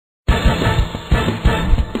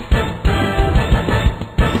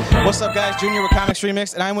What's up, guys? Junior with Comics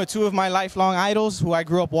Remixed, and I'm with two of my lifelong idols who I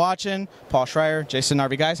grew up watching, Paul Shrier, Jason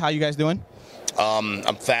Narvy. Guys, how you guys doing?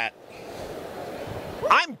 I'm fat.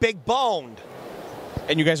 I'm big boned.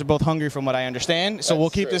 And you guys are both hungry from what I understand, so we'll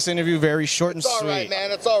keep this interview very short and sweet. It's all right,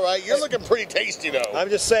 man. It's all right. You're looking pretty tasty, though. I'm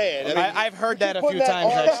just saying. I mean, I've heard that a few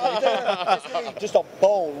times, actually. Just a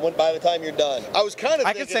bone by the time you're done. I was kind of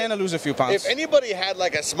I could stand to lose a few pounds. If anybody had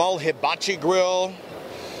like a small hibachi grill,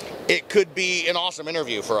 it could be an awesome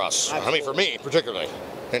interview for us. Absolutely. I mean, for me, particularly.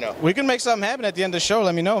 You know. We can make something happen at the end of the show.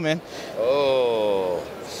 Let me know, man. Oh.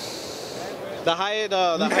 The Hyatt,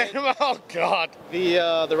 oh God.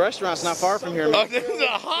 The restaurant's not far from here, man. The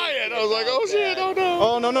Hyatt. I was like, oh shit, oh no.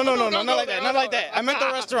 Oh no, not like that, not like that. I meant the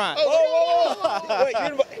restaurant. Wait,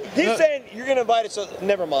 he's saying you're gonna invite us, so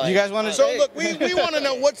never mind. You guys want to? So look, we want to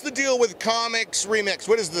know what's the deal with Comics Remix.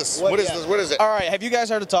 What is this? What is this? What is it? All right, have you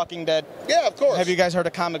guys heard of Talking Dead? Yeah, of course. Have you guys heard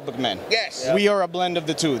of Comic Book Men? Yes. We are a blend of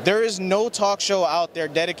the two. There is no talk show out there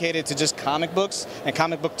dedicated to just comic books and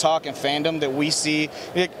comic book talk and fandom that we see.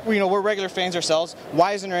 You know, we're regular fans ourselves.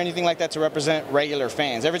 Why isn't there anything like that to represent regular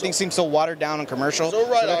fans? Everything seems so watered down and commercial. So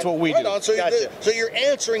that's what we do. So, so you're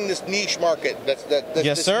answering this niche market. That's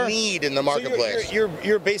yes, sir. Need in the marketplace. So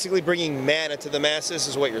you're basically bringing mana to the masses,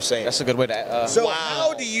 is what you're saying. That's a good way to. So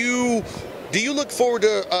how do you look forward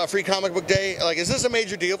to Free Comic Book Day? Like, is this a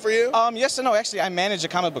major deal for you? Yes and no. Actually, I manage a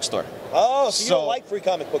comic book store. Oh, so you don't like Free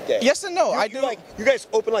Comic Book Day? Yes and no. I do. Like, you guys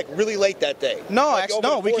open like really late that day? No, like, actually,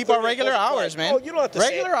 no. We keep our regular hours, man. Oh, you don't have to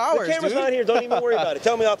regular say it. hours. The camera's dude. not here. Don't even worry about it.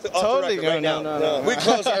 Tell me off the record right now. No. We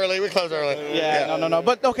close early. We close early. Yeah, no.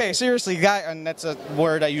 But okay, seriously, guy, and that's a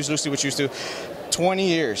word I use loosely, which used to. 20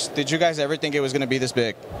 years. Did you guys ever think it was going to be this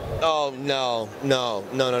big? Oh, no.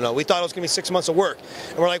 We thought it was going to be 6 months of work.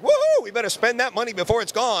 And we're like, woohoo, we better spend that money before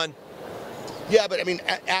it's gone. Yeah, but I mean,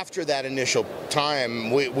 after that initial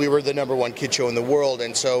time, we were the #1 kid show in the world,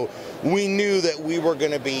 and so we knew that we were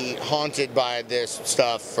going to be haunted by this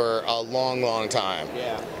stuff for a long, long time.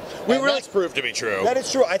 Yeah. That's proved to be true. That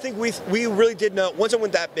is true. I think we really did know. Once it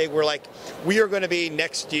went that big, we're like, we are going to be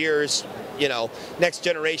next year's, next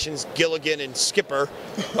generation's Gilligan and Skipper,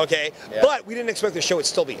 okay? Yeah. But we didn't expect the show would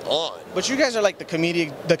still be on. But you guys are like the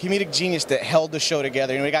comedic genius that held the show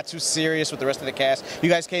together. We got too serious with the rest of the cast. You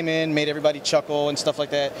guys came in, made everybody chuckle and stuff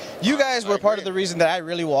like that. You guys were part of the reason that I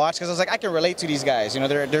really watched, because I was like, I can relate to these guys. They're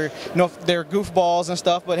goofballs and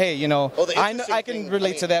stuff, but hey, I can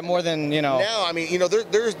relate to that more than Now, I mean,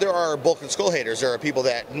 there are Bulk and Skull haters. There are people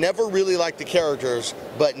that never really liked the characters,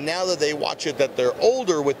 but now that they watch it, that they're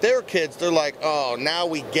older with their kids, they're like, oh, now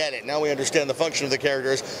we get it. Now we understand the function of the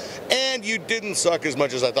characters, and you didn't suck as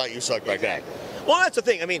much as I thought you sucked back then. Well, that's the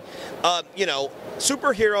thing. I mean,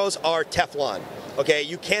 superheroes are Teflon. Okay,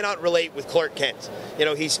 you cannot relate with Clark Kent.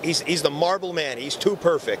 He's the marble man. He's too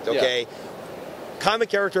perfect. Okay. Yeah. Comic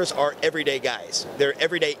characters are everyday guys. They're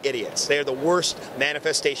everyday idiots. They are the worst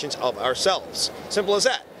manifestations of ourselves. Simple as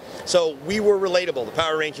that. So we were relatable. The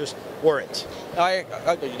Power Rangers weren't. Are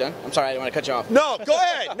you done? I'm sorry, I didn't want to cut you off. No, go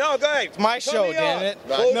ahead. It's my show, damn it.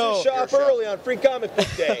 Close your shop early on Free Comic Book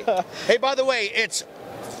Day. Hey, by the way, it's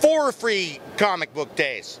 4 free comic book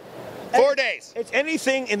days. 4 days. It's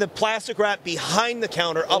anything in the plastic wrap behind the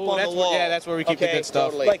counter, up on the wall. Yeah, that's where we keep the good stuff.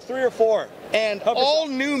 Totally. Like 3 or 4. And 100%. All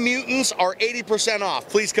New Mutants are 80% off.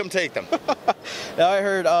 Please come take them. Now I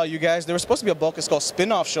heard you guys, there was supposed to be a Bulk and Skull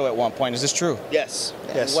spin-off show at one point. Is this true? Yes.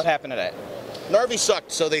 Yes. What happened to that? Narvy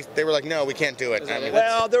sucked, so they were like, no, we can't do it.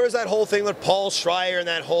 Well, there was that whole thing with Paul Shrier and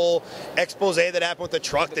that whole expose that happened with the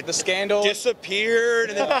truck that the scandal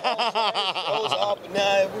disappeared, and then Paul goes up.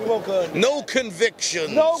 Nah, we won't go. No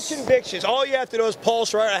convictions. No convictions. All you have to know is Paul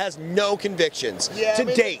Shrier has no convictions to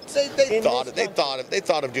date. They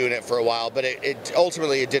thought of doing it for a while, but it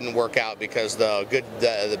ultimately it didn't work out because the Good,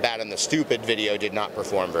 the Bad, and the Stupid video did not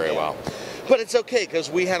perform very well. But it's okay, because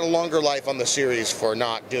we had a longer life on the series for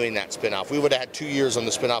not doing that spin-off. We would have had 2 years on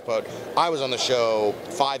the spin-off, but I was on the show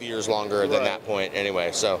 5 years longer than that point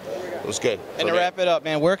anyway, so it was good. And to wrap it up,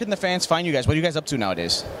 man, where can the fans find you guys? What are you guys up to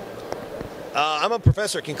nowadays? I'm a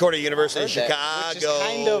professor at Concordia University in Chicago. Which is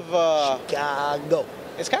kind of, Chicago.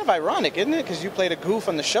 It's kind of ironic, isn't it? Because you played a goof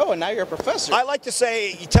on the show, and now you're a professor. I like to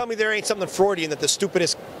say, you tell me there ain't something Freudian that the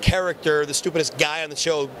stupidest character, the stupidest guy on the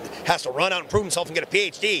show has to run out and prove himself and get a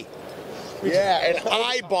PhD. Yeah, and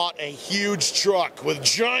I bought a huge truck with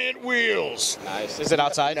giant wheels. Nice. Is it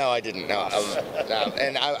outside? No, I didn't. No.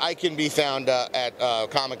 And I can be found at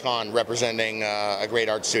Comic-Con representing a great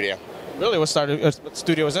art studio. Really? What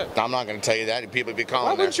studio is it? I'm not going to tell you that. People be calling.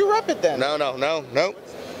 Why wouldn't you rep it then? No.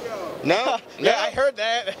 Yeah, I heard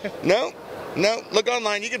that. No. Look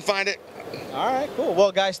online. You can find it. All right, cool.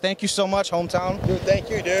 Well, guys, thank you so much, hometown. Dude, thank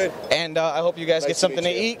you, dude. And I hope you guys Nice get to something to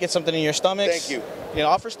meet you. eat, get something in your stomachs. Thank you. You know,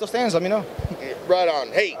 offer still stands. Let me know. Right on.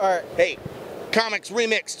 Hey, All right. hey, comics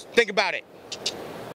remixed. Think about it.